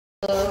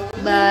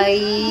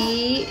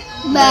Bayi,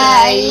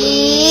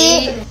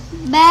 Bayi,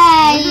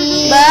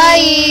 bayi,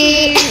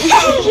 bayi,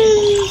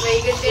 bayi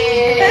gede.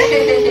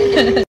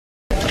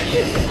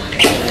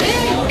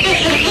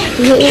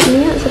 Iya,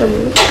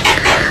 serem.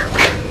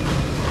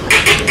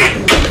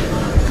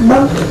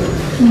 Bang.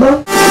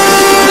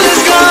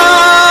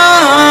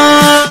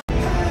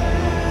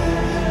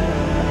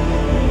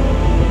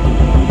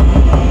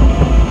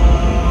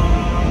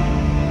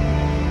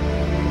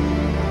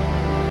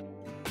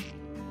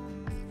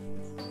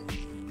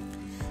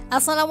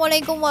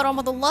 Assalamualaikum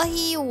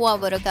warahmatullahi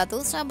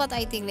wabarakatuh. Sahabat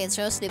Ayu Ting-Ting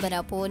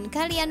dimanapun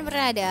kalian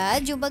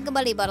berada, jumpa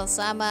kembali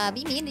bersama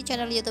Mimin di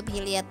channel YouTube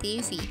Hilya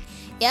TV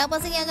yang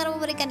pastinya akan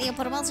memberikan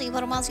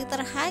informasi-informasi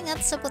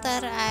terhangat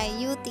seputar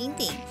Ayu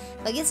Ting-Ting.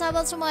 Bagi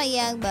sahabat semua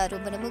yang baru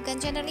menemukan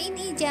channel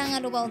ini, jangan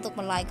lupa untuk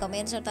like,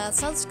 komen, serta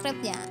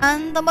subscribe-nya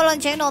dan tombol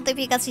lonceng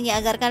notifikasinya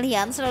agar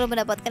kalian selalu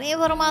mendapatkan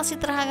informasi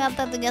terhangat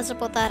tentunya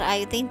seputar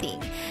Ayu Ting-Ting.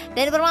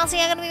 Dan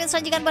informasi yang akan Mimin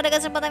sajikan pada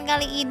kesempatan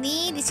kali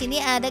ini, di sini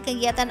ada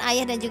kegiatan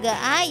Ayah dan juga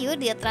Ayu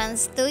di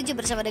Trans 7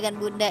 bersama dengan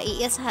Bunda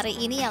Iis hari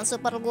ini yang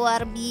super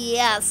luar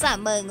biasa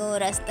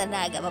menguras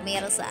tenaga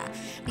pemirsa.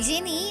 Di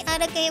sini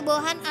ada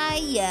kehebohan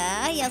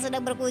Ayah yang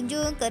sedang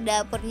berkunjung ke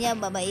dapurnya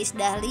Mama Iis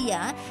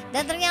Dahlia,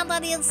 dan ternyata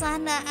di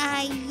sana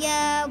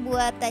Ayah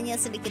buatannya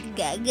sedikit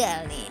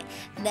gagal nih.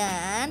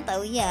 Dan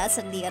taunya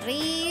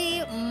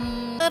sendiri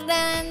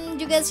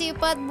dan juga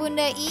sifat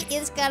Bunda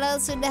Iis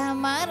kalau sudah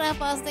marah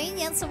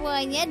pastinya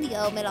semuanya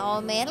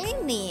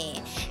diomel-omelin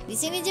nih. Di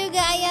sini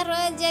juga Ayah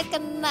Roja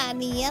kena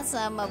nih ya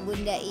sama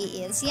Bunda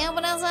Iis. Yang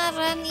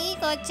penasaran nih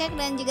kocak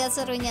dan juga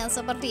serunya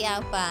seperti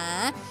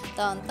apa?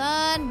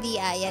 Tonton di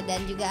Ayah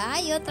dan juga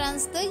Ayu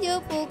Trans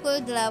 7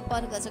 pukul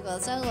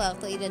 8.00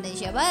 waktu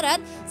Indonesia Barat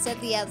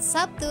setiap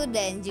Sabtu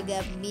dan juga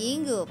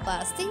Minggu.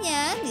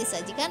 Pastinya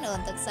disajikan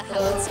untuk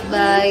sahabat semua.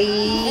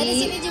 Bayi, Dan di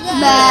sini juga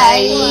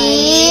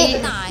bayi,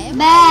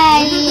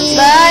 bayi,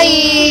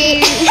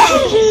 bayi,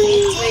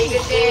 bayi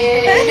gede.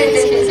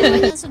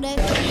 semuanya sudah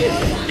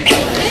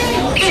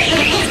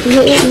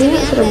Iya,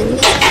 serem.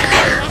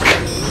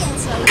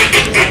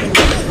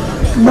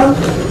 Bang.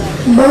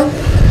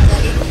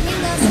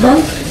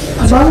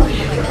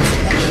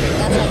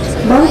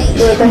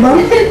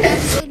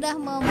 sudah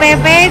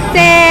PPC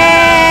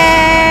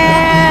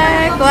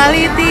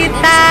quality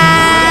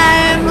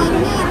time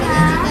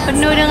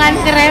penuh dengan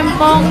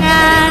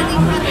kerempongan.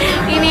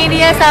 Ini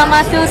dia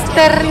sama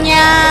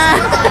susternya.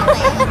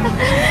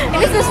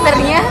 Ini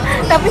susternya,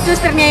 tapi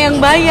susternya yang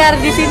bayar.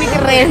 Di sini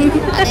keren.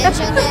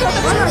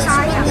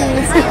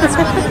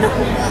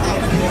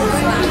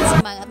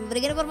 Semangat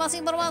memberikan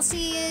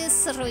informasi-informasi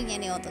serunya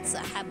nih untuk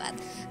sahabat.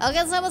 Oke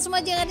sahabat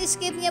semua, jangan di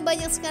skipnya,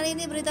 banyak sekali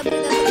ini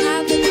berita-berita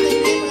terupdate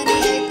tentunya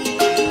mengenai Ayu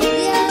Ting-Ting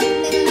yang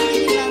memang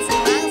ini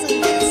langsung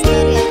dari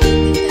story Ayu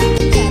Ting-Ting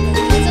tentunya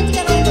dan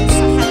sajikan untuk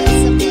sahabat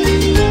semua.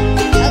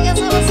 Oke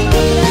sahabat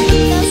semua, berarti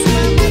kita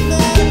selamat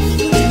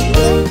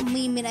berminggu.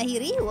 Mimin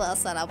akhiri,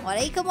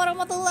 wassalamualaikum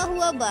warahmatullahi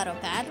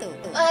wabarakatuh.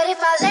 But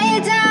if I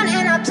lay down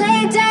and I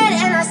play dead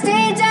and I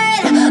stay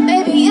dead,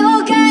 maybe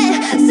you'll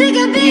get sick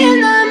of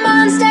being the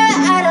monster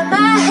out of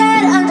my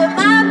head, under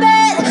my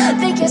bed.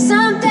 Think you're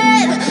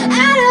something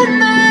out of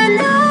my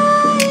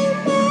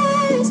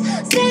nightmares,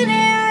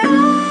 standing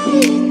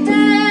right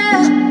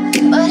there.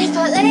 But if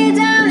I lay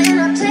down and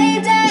I play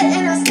dead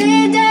and I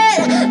stay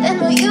dead, then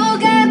will you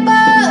get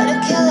bored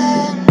of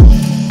killing me?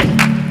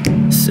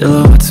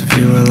 Silhouettes of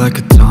you are like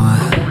a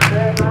taunt.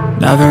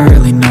 Never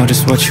really know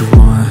just what you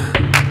want.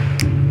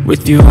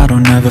 With you I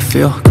don't ever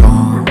feel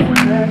calm.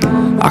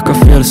 I can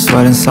feel the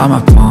sweat inside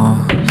my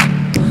palms.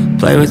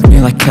 Play with me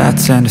like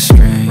cats and a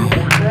string.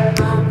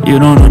 You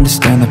don't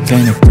understand the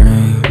pain it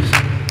brings.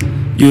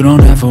 You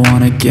don't ever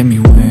wanna give me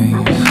wings.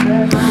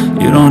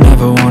 You don't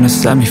ever wanna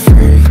set me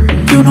free.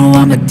 You know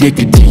I'm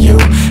addicted to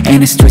you,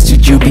 and it's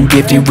twisted, you've been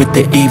gifted with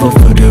the evil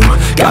voodoo.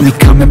 Got me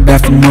coming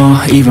back for more,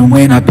 even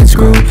when I've been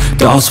screwed.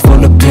 Dolls full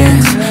of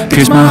pins,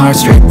 pierce my heart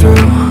straight through.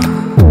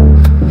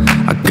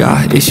 I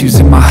got issues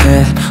in my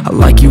head, I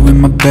like you in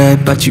my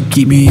bed, but you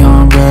keep me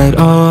on red.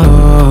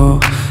 Oh,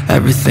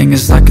 everything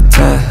is like a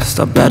test,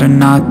 I better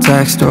not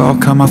text or I'll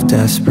come off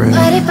desperate.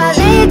 But if I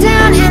lay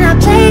down and I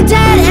play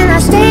dead and I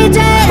stay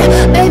dead,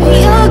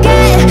 maybe you'll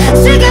get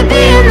sick of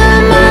being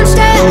the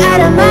monster out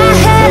of my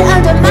head,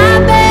 under my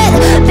bed.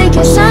 Think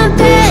you're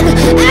something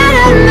out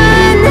of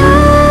my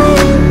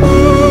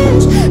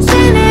nightmares,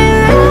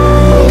 standing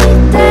right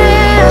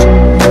there.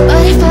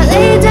 But if I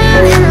lay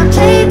down and I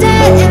play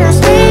dead and I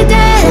stay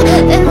dead,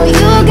 then will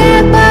you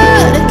get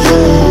bored of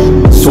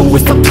killing me? So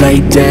if I play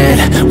dead,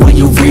 will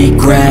you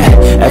regret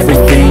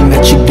everything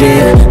that you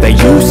did, that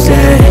you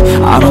said?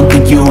 I don't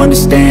think you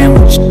understand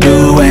what you're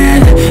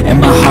doing, and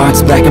my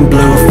heart's black and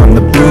blue from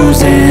the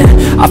bruising.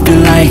 I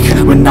feel like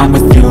when I'm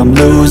with you I'm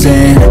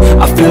losing.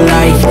 I feel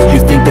like you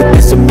think that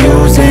this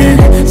amusing,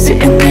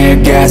 sitting there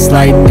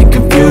gaslighting and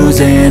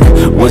confusing.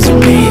 Was it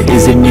me,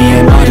 is it me,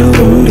 am I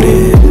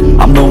deluded?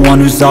 I'm I'm the one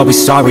who's always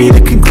sorry,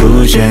 the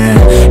conclusion.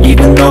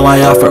 Even though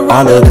I offer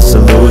all of the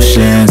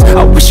solutions,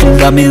 I wish you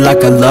loved me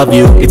like I love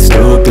you, it's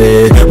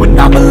stupid. When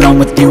I'm alone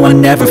with you I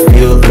never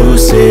feel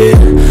lucid.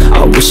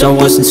 I wish I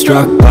wasn't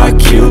struck by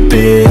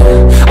Cupid.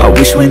 I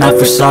wish when I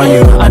first saw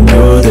you I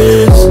knew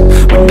this.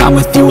 When I'm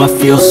with you I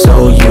feel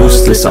so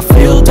useless, I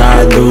feel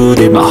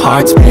diluted, my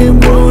heart's been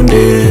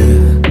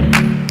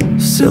wounded.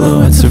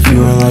 Silhouettes of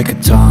you are like a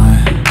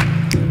taunt.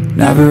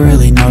 Never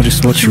really know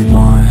just what you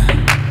want.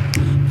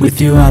 With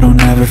you I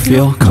don't ever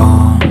feel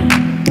calm.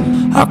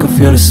 I can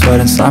feel the sweat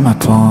inside my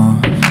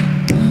palms.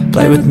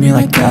 Play with me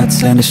like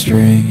cats and a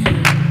string.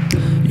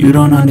 You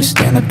don't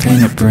understand the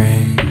pain it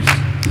brings.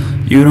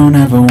 You don't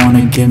ever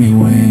wanna give me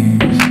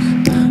wings.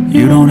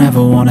 You don't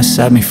ever wanna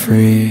set me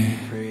free.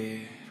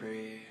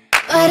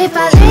 But if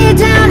I lay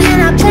down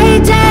and I play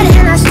dead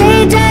and I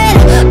stay dead,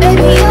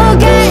 baby you'll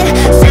get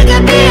sick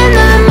of being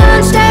the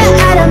monster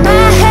out of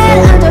my head,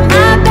 under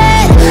my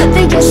bed,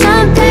 thinking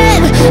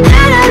something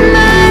out of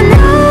my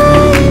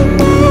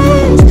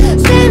nightmares.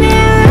 See me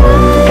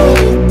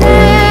right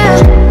there.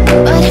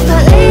 But if I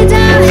lay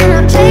down and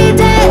I play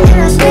dead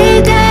and I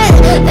stay dead,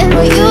 then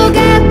will you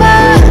get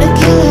bored of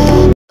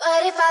killing?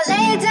 But if I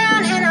lay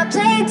down and I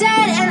play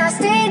dead and I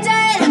stay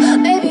dead,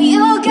 baby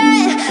you'll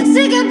get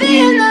sick of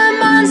being the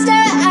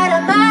monster out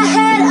of my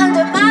head,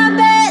 under my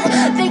bed,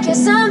 thinking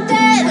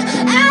something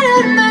out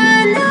of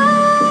my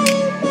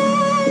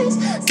nightmares.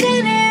 See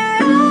me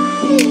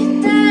right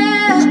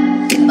there.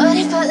 But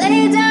if I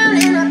lay down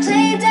and I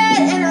play dead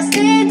and I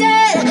stay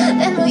dead,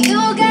 then will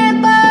you get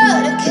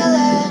bored of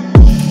killing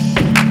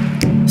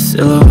me?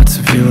 Silhouettes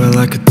of you are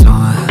like a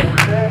taunt.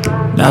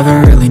 Never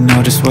really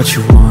know just what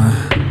you want.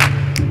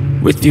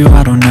 With you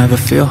I don't ever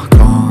feel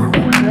calm.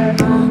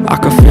 I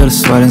can feel the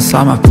sweat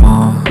inside my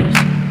palms.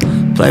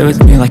 Play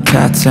with me like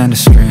cats and a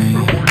string.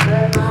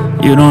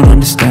 You don't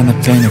understand the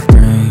pain it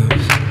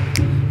brings.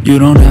 You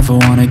don't ever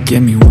wanna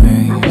give me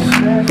wings.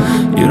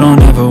 You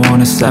don't ever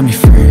wanna set me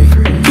free.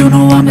 You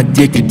know I'm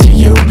addicted to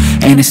you,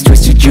 and it's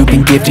twisted, you've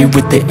been gifted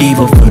with the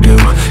evil voodoo.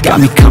 Got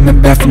me coming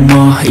back for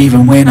more,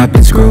 even when I've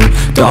been screwed.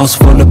 Dolls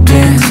full of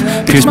pins,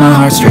 pierce my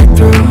heart straight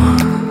through.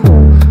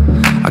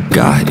 I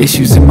got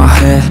issues in my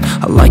head,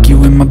 I like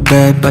you in my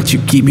bed, but you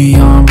keep me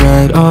on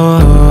red.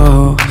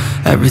 Oh,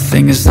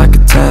 everything is like a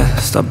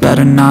test, I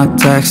better not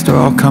text or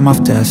I'll come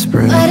off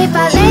desperate. But if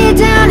I lay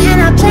down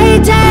and I play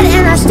dead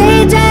and I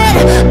stay dead,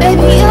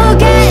 baby you'll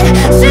get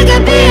sick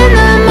of being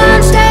the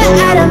monster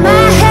out of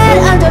my head,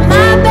 under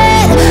my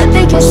bed,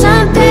 thinking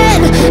something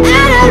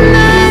out of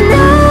my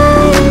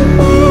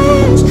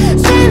nightmares.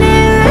 See me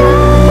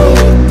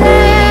right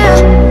there.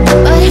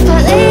 But if I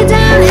lay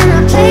down and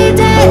I play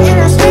dead and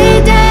I stay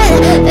dead,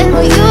 then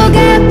will you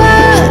get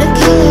bored of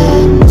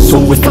killing? So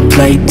if I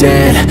play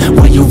dead,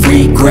 will you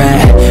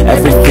regret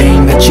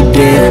everything that you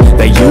did,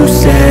 that you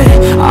said?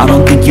 I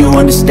don't think you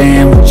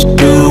understand what you're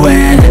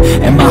doing,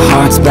 and my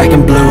heart's black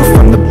and blue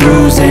from the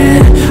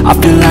bruising. I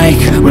feel like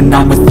when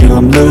I'm with you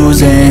I'm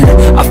losing.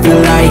 I feel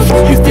like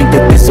you think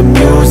that this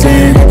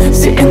amusing,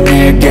 sitting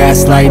there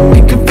gaslighting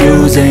and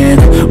confusing.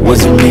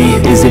 Was it me?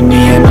 Is it me?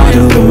 Am I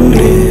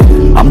deluded?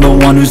 I'm the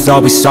one who's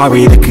always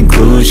sorry, the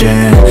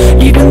conclusion.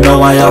 Even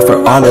though I offer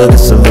all of the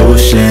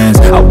solutions,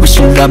 I wish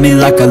you loved me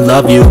like I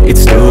love you,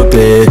 it's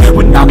stupid.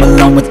 When I'm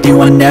alone with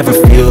you I never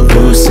feel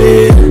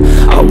lucid.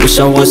 I wish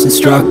I wasn't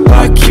struck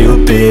by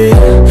Cupid.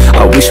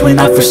 I wish when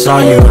I first saw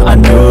you I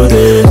knew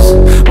this.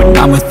 When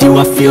I'm with you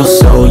I feel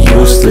so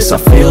useless, I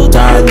feel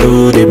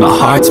diluted, my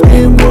heart's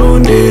been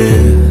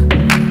wounded.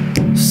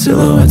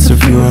 Silhouettes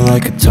of you are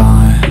like a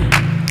taunt.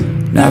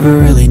 Never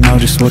really know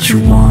just what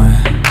you want.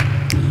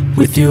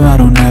 With you I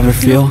don't ever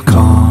feel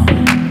calm.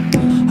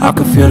 I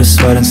can feel the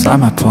sweat inside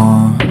my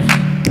palms.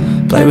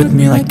 Play with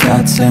me like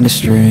cats and a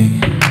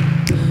string.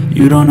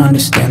 You don't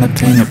understand the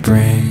pain it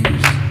brings.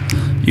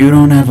 You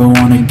don't ever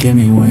wanna give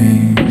me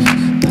wings.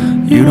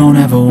 You don't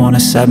ever wanna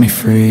set me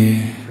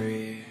free.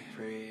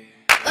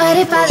 But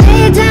if I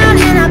lay down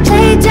and I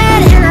play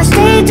dead and I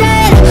stay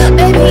dead,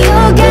 baby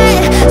you'll get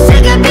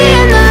sick of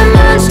being the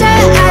monster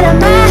out of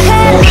my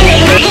head.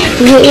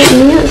 Iya,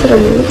 ini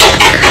serem.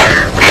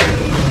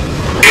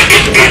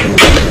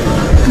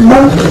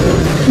 Bang,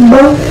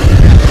 bang,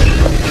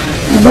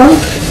 bang,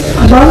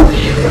 bang,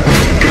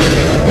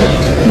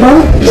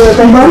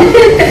 bang,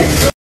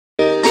 bang.